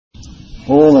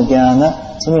Om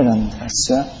Jnana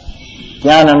Timirandhasya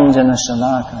Jnananjana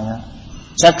Shalakaya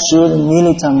Chakshur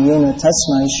Militam Yena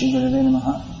Tasmai Shri Gurave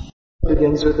Namaha.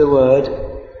 Begins with the word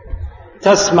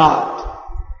Tasmat,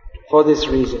 for this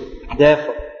reason,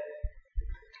 therefore.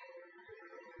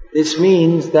 This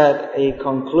means that a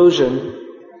conclusion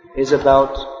is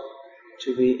about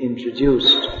to be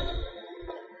introduced.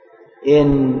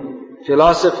 In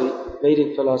philosophy,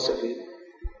 Vedic philosophy,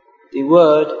 the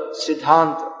word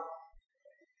Siddhanta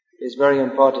is very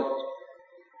important.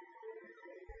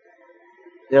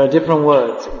 There are different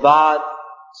words, Vad,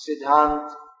 Siddhant,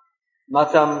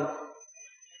 Matam.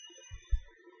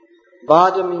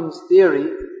 Vada means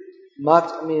theory,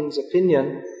 Mat means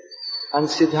opinion, and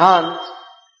Siddhant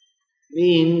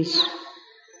means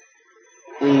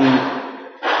the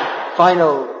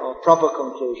final or proper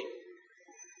conclusion,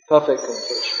 perfect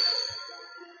conclusion.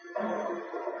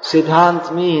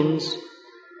 Siddhant means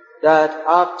that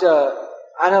after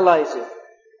analyzing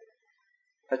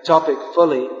a topic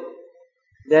fully,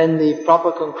 then the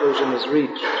proper conclusion is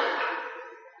reached.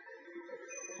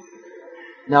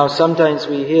 Now sometimes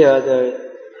we hear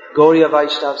the Gauriya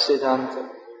Vaishnav Siddhanta,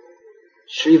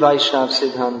 Sri Vaishnav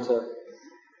Siddhanta,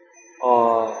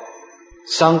 or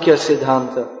Sankhya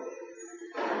Siddhanta.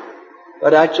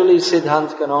 But actually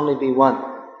Siddhanta can only be one.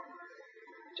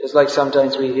 Just like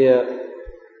sometimes we hear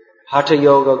Hatha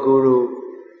Yoga Guru,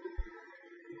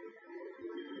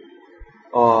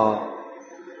 or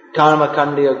Karma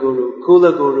Kandiya Guru,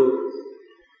 Kula Guru,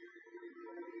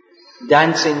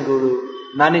 Dancing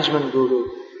Guru, Management Guru.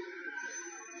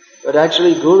 But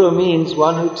actually Guru means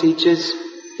one who teaches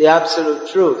the absolute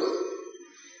truth.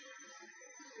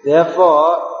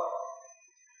 Therefore,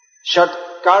 Shat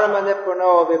Karma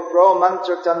Nipano Vipro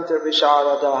Mantra Tantra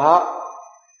Visharadaha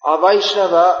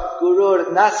Avaishnava Gurur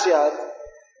Nasyad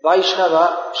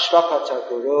Vaishnava Shvapata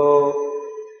Guru.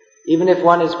 Even if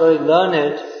one is very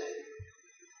learned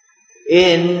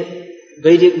in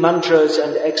Vedic mantras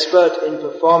and expert in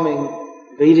performing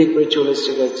Vedic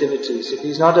ritualistic activities, if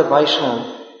he's not a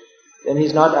Vaishnava, then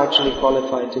he's not actually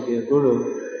qualified to be a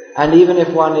guru. And even if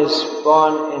one is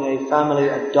born in a family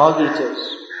of dog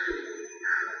eaters,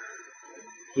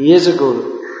 he is a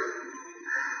guru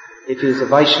if he is a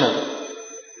Vaishnava.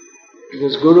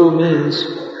 Because guru means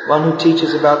one who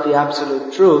teaches about the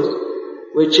absolute truth,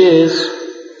 which is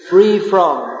free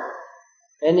from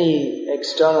any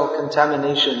external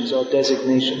contaminations or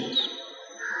designations.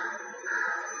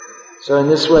 So in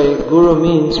this way, guru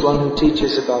means one who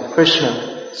teaches about Krishna.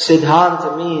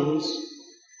 Siddhanta means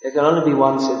there can only be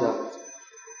one Siddhanta.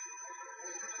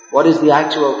 What is the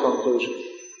actual conclusion?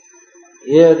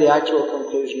 Here the actual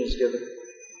conclusion is given.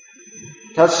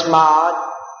 Tasmad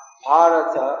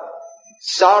Bharata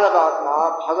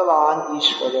Saravatma Bhagavan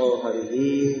Ishvaro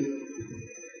Harihi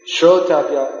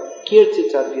Shrotavya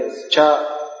Kirtitavya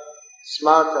Cha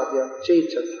Smartavya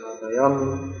Chetatavayam.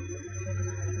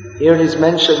 Here it is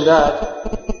mentioned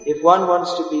that if one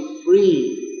wants to be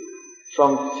free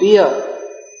from fear,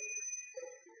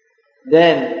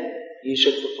 then he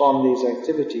should perform these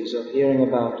activities of hearing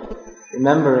about,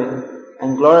 remembering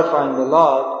and glorifying the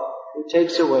Lord who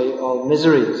takes away all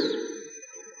miseries.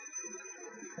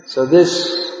 So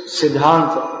this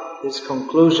Siddhanta, this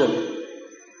conclusion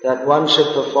that one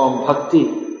should perform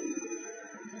bhakti,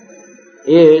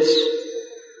 is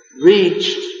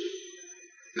reached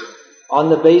on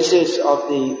the basis of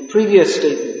the previous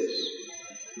statements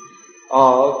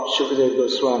of Shukadeva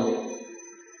Goswami,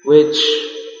 which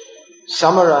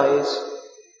summarize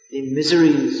the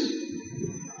miseries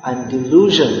and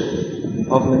delusion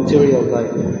of material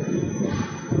life.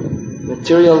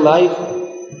 Material life,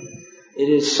 it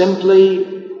is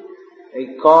simply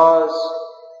a cause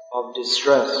of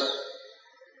distress.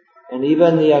 And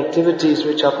even the activities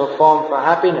which are performed for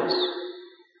happiness,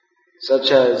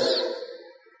 such as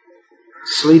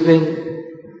sleeping,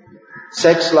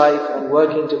 sex life, and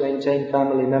working to maintain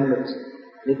family members.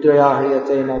 Nidraya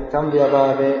hriyate naktam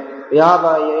vyabhave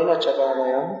vyavayena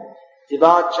chavavayam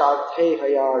divacharthe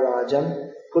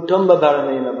hayarajam kutumba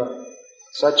bharamenava.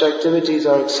 Such activities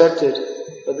are accepted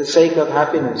for the sake of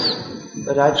happiness,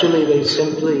 but actually they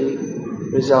simply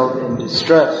result in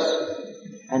distress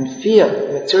and fear.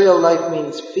 Material life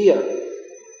means fear.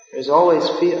 There's always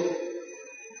fear.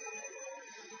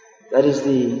 That is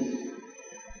the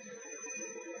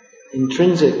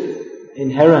intrinsic,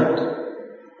 inherent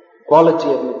quality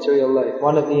of material life.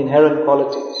 One of the inherent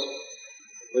qualities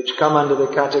which come under the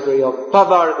category of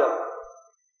pavarga.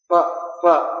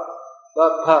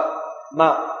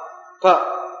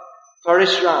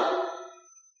 Parishram.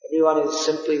 Everyone is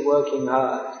simply working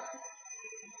hard.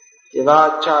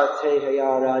 Divacharte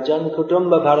haya rajan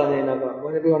kutumba bharanenava.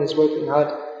 When everyone is working hard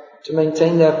to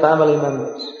maintain their family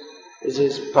members, this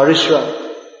is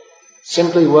parishram,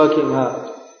 simply working hard,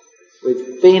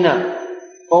 with fena,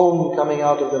 foam coming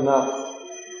out of the mouth,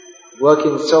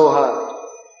 working so hard.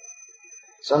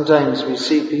 Sometimes we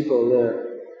see people,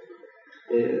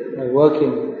 they're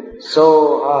working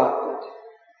so hard that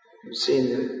you've seen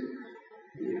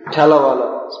the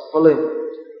talawalas pulling.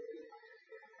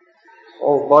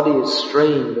 Whole body is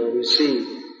strained, or we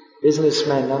see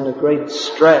businessmen under great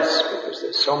stress because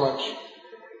there's so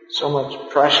much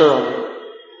pressure on them.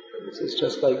 This is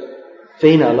just like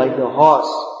fena, like the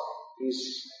horse.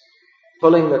 He's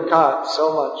pulling the cart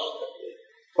so much that the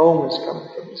foam is coming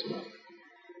from his mouth.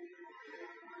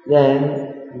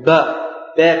 Then,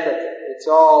 it's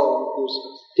all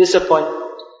useless.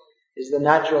 Disappointment is the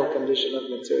natural condition of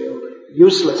material life.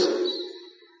 Uselessness.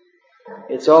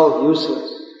 It's all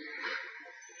useless.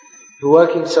 You're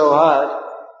working so hard,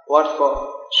 what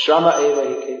for? Shrama eva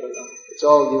hi kevalam. It's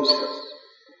all useless.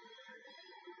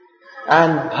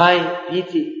 And bhai,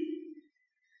 piti,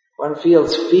 one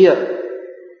feels fear.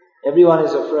 Everyone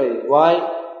is afraid. Why?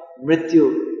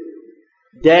 Mrityu.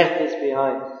 Death is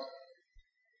behind us.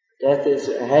 Death is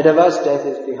ahead of us, death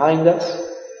is behind us.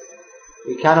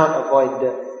 We cannot avoid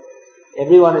death.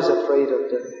 Everyone is afraid of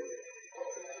death.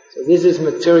 So this is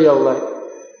material life.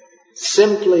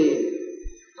 Simply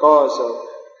cause of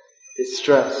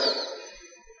distress.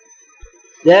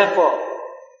 Therefore,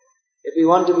 if we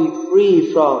want to be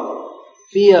free from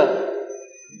fear,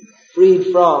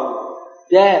 freed from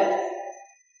death,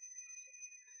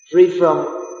 freed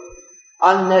from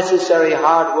unnecessary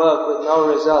hard work with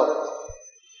no result,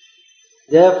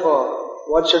 therefore,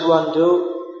 what should one do?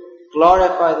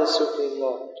 Glorify the Supreme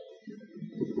Lord.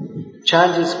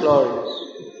 Chant His glories.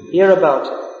 Hear about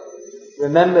Him.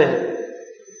 Remember Him.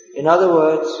 In other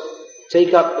words,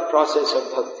 take up the process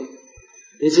of bhakti.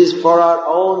 This is for our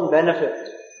own benefit.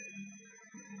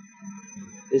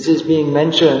 This is being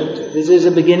mentioned. This is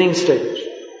a beginning stage.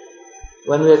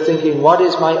 When we are thinking, what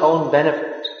is my own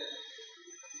benefit?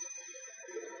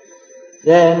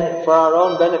 Then, for our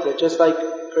own benefit, just like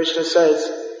Krishna says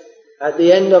at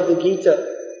the end of the Gita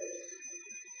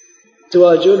to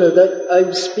Arjuna, that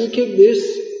I'm speaking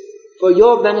this for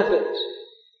your benefit.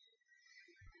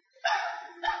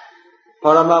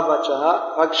 Parama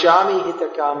vachaha bhakshami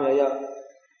hitakamyaya.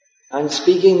 I'm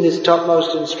speaking this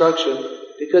topmost instruction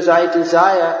because I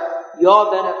desire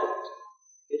your benefit.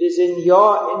 It is in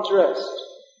your interest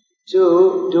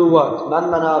to do what?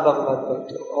 Manmana bhagavad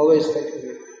bhakta. Always think of me.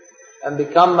 And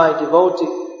become my devotee.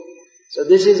 So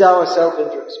this is our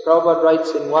self-interest. Prabhupada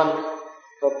writes in one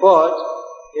purport,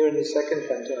 here in the second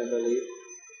canto I believe,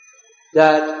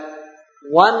 that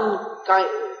one kind,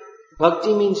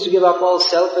 bhakti means to give up all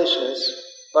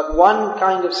selfishness, but one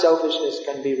kind of selfishness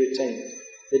can be retained.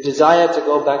 The desire to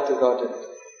go back to Godhead.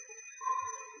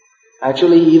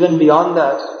 Actually, even beyond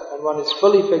that, when one is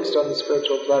fully fixed on the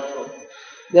spiritual platform,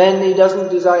 then he doesn't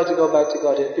desire to go back to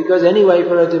Godhead. Because anyway,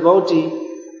 for a devotee,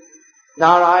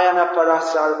 Narayana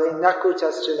parasarve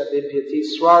nakutaschana bibhyati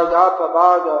swarga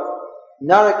pavarga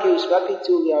narakesh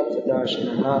vapitulya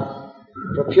tadarshanaha.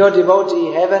 For a pure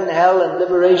devotee, heaven, hell and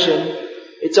liberation,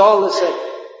 it's all the same.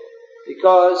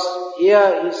 Because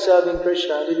here he's serving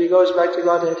Krishna, and if he goes back to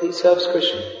Godhead, he serves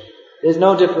Krishna. There's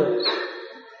no difference.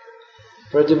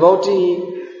 For a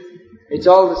devotee, it's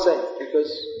all the same,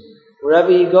 because wherever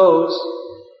he goes,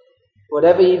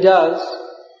 whatever he does,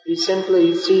 he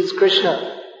simply sees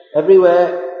Krishna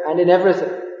everywhere and in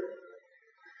everything.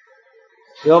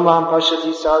 Yomam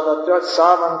pashyati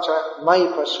sarvam cha mai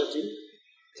pashyati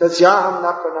tasyaham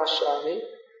na pranashyami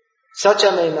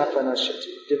sachame na pranashyati.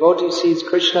 Devotee sees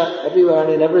Krishna everywhere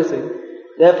and in everything.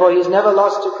 Therefore, he's never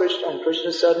lost to Krishna, and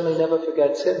Krishna certainly never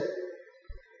forgets him.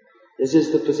 This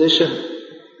is the position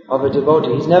of a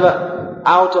devotee. He's never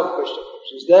out of Krishna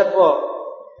consciousness. Therefore,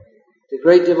 the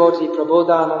great devotee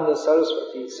Prabodhananda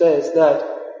Saraswati says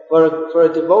that for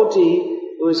a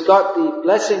devotee who has got the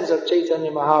blessings of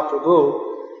Chaitanya Mahaprabhu,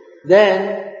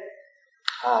 then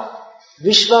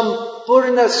Vishvam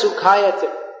Purna Sukhayate,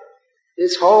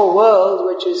 this whole world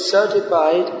which is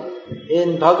certified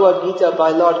in Bhagavad Gita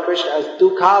by Lord Krishna as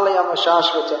Dukhalayam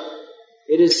Ashashvata,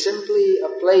 it is simply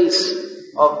a place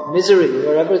of misery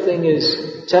where everything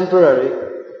is temporary.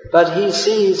 But he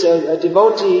sees a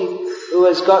devotee who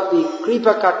has got the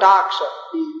Kripa Kataksha,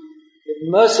 the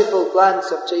merciful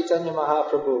glance of Chaitanya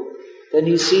Mahaprabhu, then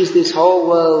he sees this whole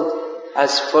world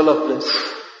as full of bliss.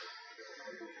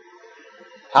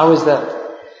 How is that?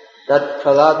 That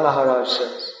Prahlad Maharaj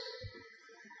says.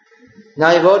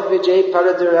 Naivod vijay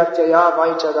paraduratyaya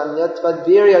vaicharanyatvad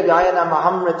virya gayana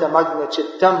mahamrita magna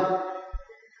chittam.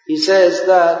 He says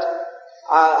that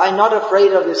I'm not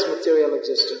afraid of this material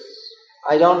existence.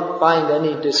 I don't find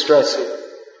any distress here.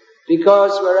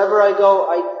 Because wherever I go,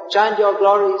 I chant your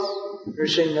glories,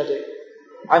 Nrsimhadev.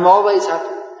 I'm always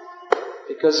happy.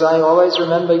 Because I always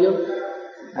remember you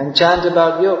and chant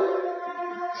about you.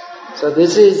 So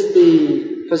this is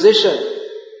the position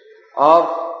of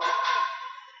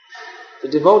the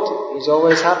devotee. He's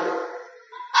always happy.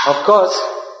 Of course,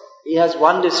 he has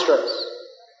one distress,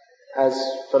 as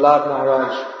Prahlad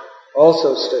Maharaj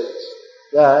also states,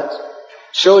 that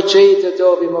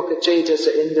Shochaitato vimukacheta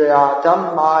sa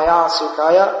indriyatam maya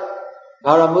sukaya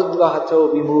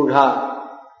bharamudvahato vimurha.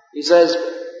 He says,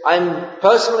 I'm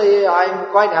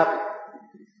quite happy.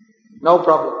 No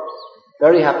problems.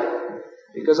 Very happy.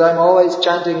 Because I'm always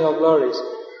chanting your glories.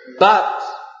 But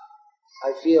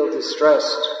I feel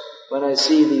distressed when I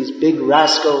see these big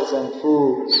rascals and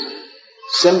fools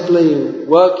simply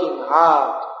working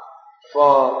hard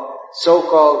for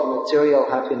so-called material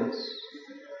happiness.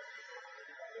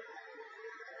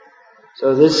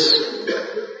 So this,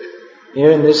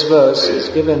 here in this verse is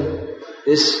given,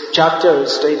 this chapter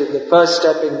is stated, the first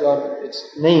step in God,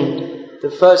 it's named, the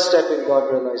first step in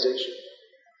God realization.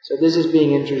 So this is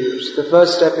being introduced. The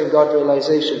first step in God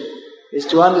realization is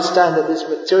to understand that this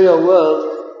material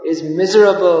world is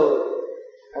miserable,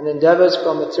 and endeavors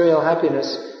for material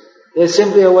happiness, they're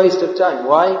simply a waste of time.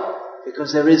 Why?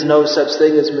 Because there is no such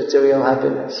thing as material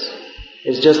happiness.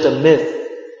 It's just a myth.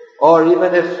 Or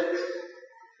even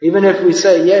if we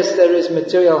say, yes, there is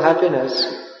material happiness,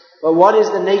 but what is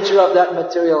the nature of that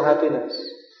material happiness?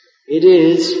 It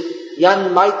is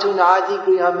yan maitunadi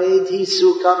grihamedhi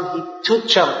sukam hi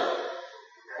tucham.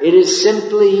 It is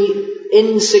simply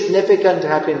insignificant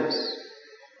happiness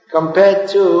compared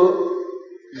to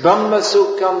Brahma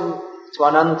Sukham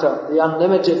Tvananta, the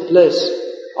unlimited bliss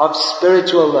of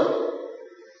spiritual life.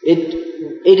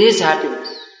 It is happiness.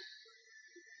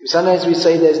 Sometimes we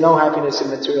say there's no happiness in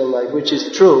material life, which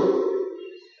is true.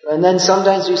 And then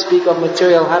sometimes we speak of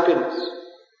material happiness.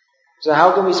 So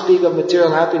how can we speak of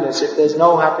material happiness if there's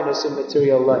no happiness in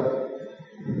material life?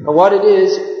 And what it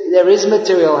is, there is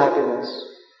material happiness.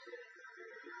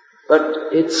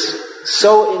 But it's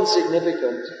so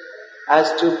insignificant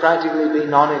as to practically be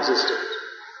non-existent.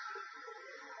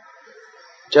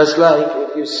 Just like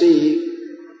if you see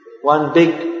one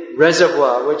big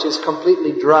reservoir which is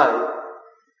completely dry,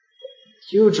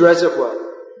 huge reservoir,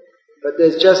 but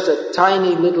there's just a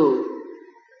tiny little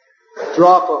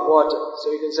drop of water,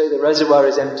 so you can say the reservoir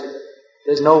is empty.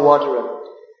 There's no water in it.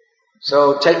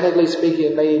 So technically speaking,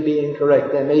 it may be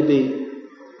incorrect. There may be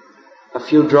a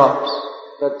few drops,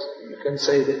 but you can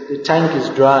say that the tank is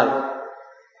dry.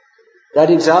 That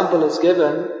example is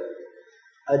given,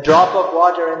 a drop of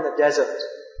water in the desert.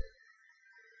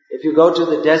 If you go to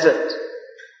the desert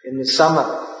in the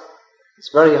summer, it's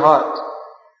very hot,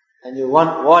 and you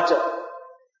want water.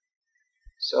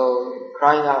 So you're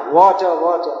crying out, water,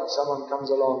 water, and someone comes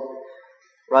along,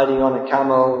 riding on a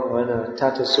camel or in a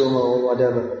Tata Sumo or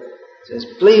whatever, says,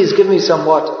 please give me some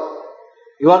water.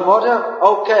 You want water?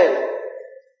 Okay,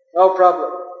 no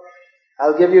problem.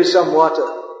 I'll give you some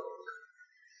water.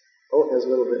 Oh, there's a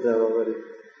little bit there already.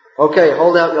 Okay,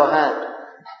 hold out your hand.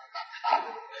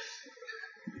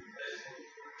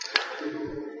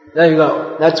 There you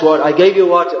go. That's what I gave you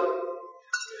water.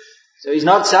 So he's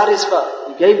not satisfied.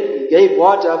 He gave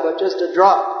water, but just a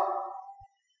drop.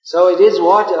 So it is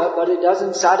water, but it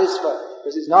doesn't satisfy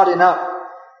because it's not enough.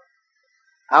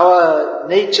 Our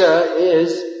nature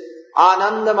is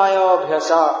anandamaya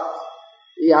bhyasa.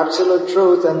 The absolute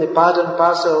truth and the part and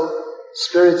parcel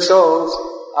spirit souls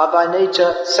are by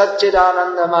nature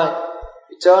satchidanandamaya,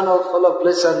 eternal, full of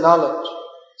bliss and knowledge.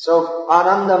 So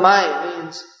anandamaya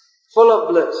means full of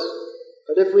bliss.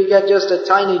 But if we get just a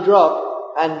tiny drop,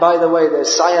 and by the way,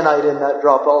 there's cyanide in that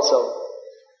drop also.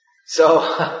 So,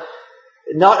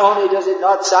 not only does it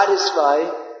not satisfy,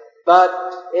 but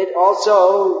it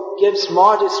also gives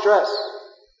more distress.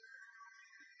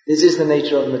 This is the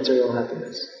nature of material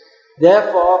happiness.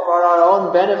 Therefore, for our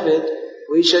own benefit,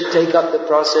 we should take up the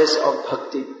process of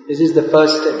bhakti. This is the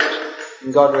first stage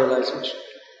in God realization.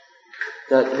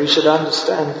 That we should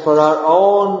understand for our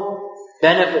own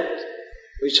benefit,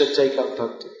 we should take up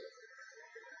bhakti.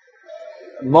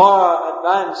 A more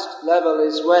advanced level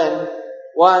is when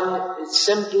one is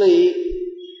simply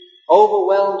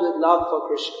overwhelmed with love for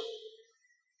Krishna.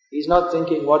 He's not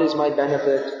thinking, what is my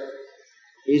benefit?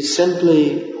 He's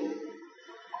simply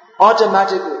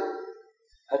automatically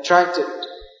attracted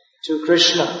to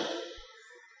Krishna.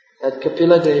 That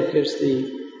Kapila Dev gives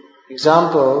the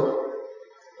example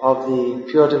of the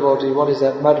pure devotee. What is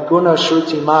that? Madguna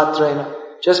Shruti Matrena.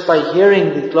 Just by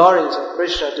hearing the glories of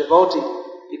Krishna, devotee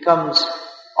becomes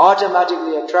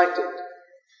automatically attracted.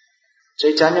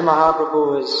 Chaitanya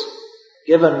Mahaprabhu has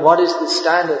given what is the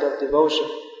standard of devotion.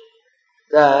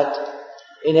 That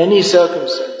in any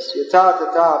circumstance, yatha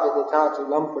tata viditatu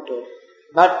lamputo,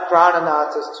 mat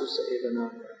prananatas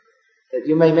savana. That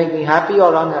you may make me happy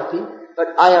or unhappy,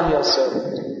 but I am your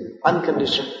servant,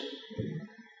 unconditioned.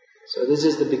 So this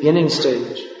is the beginning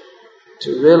stage,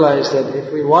 to realize that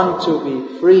if we want to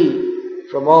be free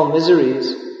from all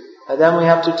miseries, then we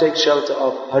have to take shelter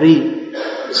of Hari,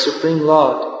 the Supreme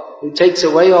Lord, who takes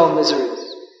away all miseries.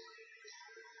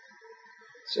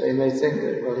 So you may think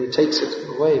that, well, He takes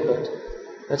it away, but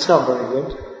that's not very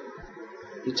good.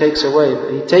 He takes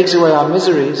away our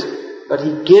miseries, but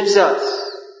He gives us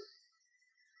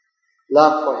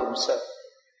love for Himself.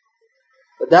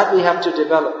 But that we have to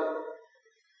develop.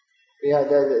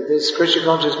 This Krishna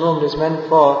conscious movement is meant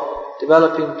for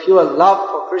developing pure love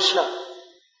for Krishna.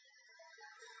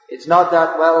 It's not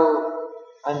that, well,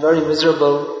 I'm very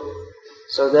miserable,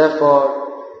 so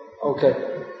therefore, okay,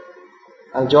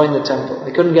 I'll join the temple.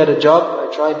 I couldn't get a job,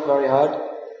 I tried very hard,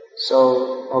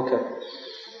 so, okay,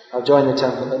 I'll join the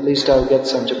temple. At least I'll get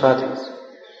some chapatis.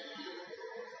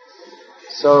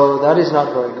 So that is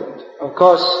not very good. Of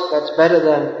course, that's better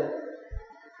than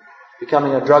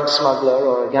becoming a drug smuggler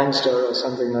or a gangster or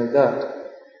something like that.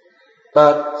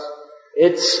 But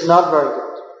it's not very good.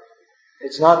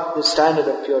 It's not the standard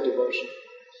of pure devotion.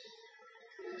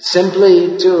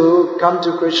 Simply to come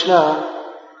to Krishna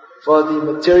for the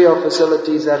material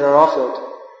facilities that are offered,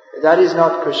 that is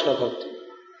not Krishna bhakti.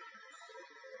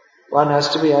 One has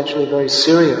to be actually very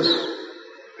serious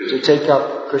to take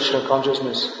up Krishna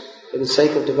consciousness for the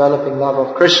sake of developing love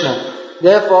of Krishna.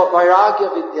 Therefore,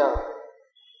 Vairagya Vidya,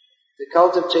 the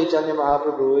cult of Chaitanya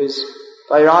Mahaprabhu is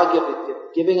Vairagya Vidya,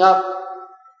 giving up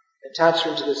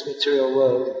attachment to this material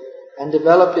world and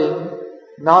developing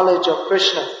knowledge of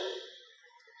Krishna.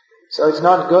 So it's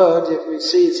not good if we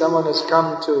see someone has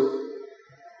come to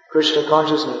Krishna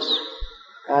consciousness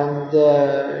and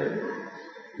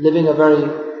living a very,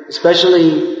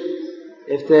 especially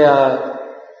if they are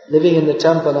living in the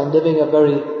temple and living a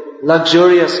very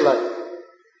luxurious life.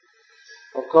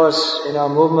 Of course, in our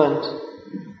movement,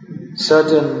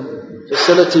 certain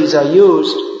facilities are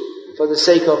used for the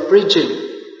sake of preaching,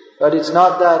 but it's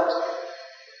not that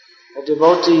a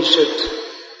devotee should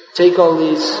take all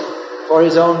these for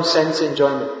his own sense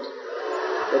enjoyment.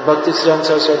 The Bhaktisiddhanta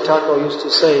Saraswati Thakur used to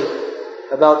say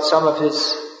about some of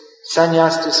his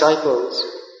sannyas disciples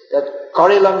that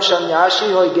Korilam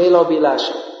Sannyashi hoy gelo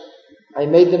bilashi. I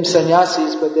made them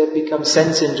sannyasis, but they've become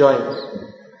sense enjoyers.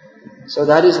 So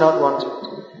that is not wanted.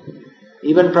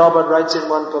 Even Prabhupada writes in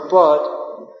one purport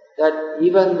that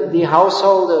even the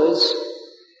householders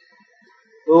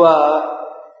who are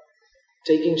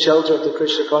taking shelter of the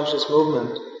Krishna conscious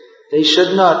movement, they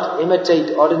should not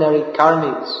imitate ordinary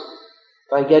karmis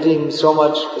by getting so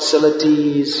much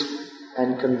facilities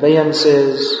and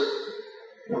conveyances.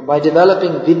 By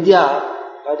developing vidya,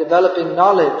 by developing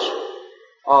knowledge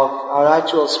of our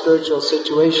actual spiritual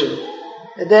situation,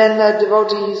 then a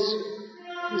devotee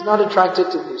is not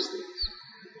attracted to these things.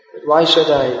 But why should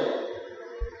I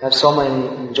have so many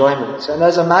enjoyments? And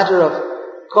as a matter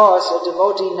of course, a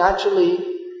devotee naturally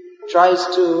tries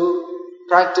to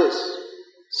practice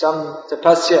some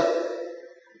tapasya.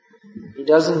 He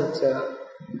doesn't,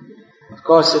 of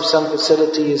course, if some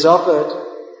facility is offered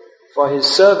for his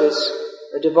service,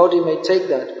 a devotee may take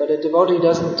that, but a devotee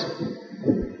doesn't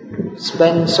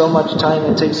spend so much time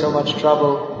and take so much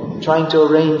trouble trying to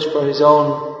arrange for his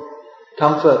own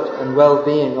comfort and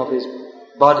well-being of his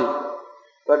body,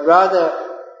 but rather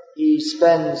he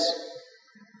spends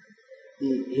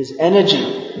his energy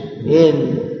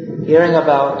in hearing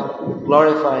about,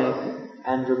 glorifying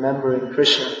and remembering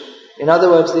Krishna. In other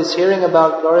words, this hearing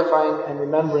about, glorifying and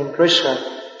remembering Krishna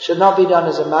should not be done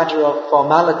as a matter of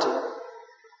formality,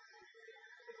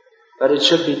 but it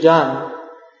should be done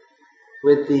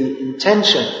with the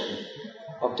intention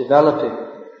of developing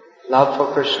love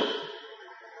for Krishna,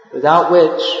 without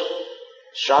which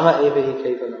shrama evahi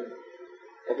kevalam,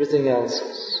 everything else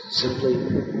is simply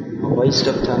a waste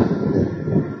of time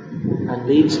and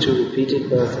leads to repeated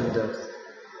birth and death.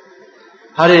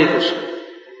 Hare Krishna.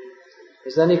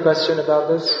 Is there any question about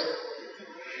this?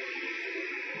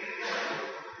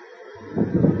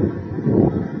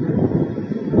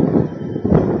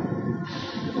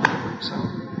 So,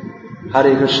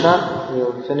 Hare Krishna.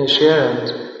 We'll finish here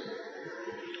and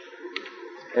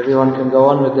everyone can go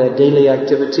on with their daily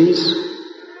activities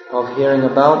of hearing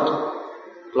about,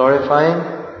 glorifying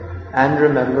and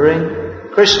remembering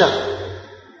Krishna.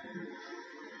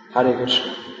 Hare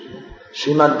Krishna.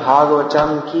 Srimad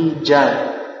Bhagavatam ki jai.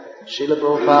 Srila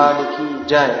Prabhupada ki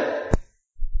jai.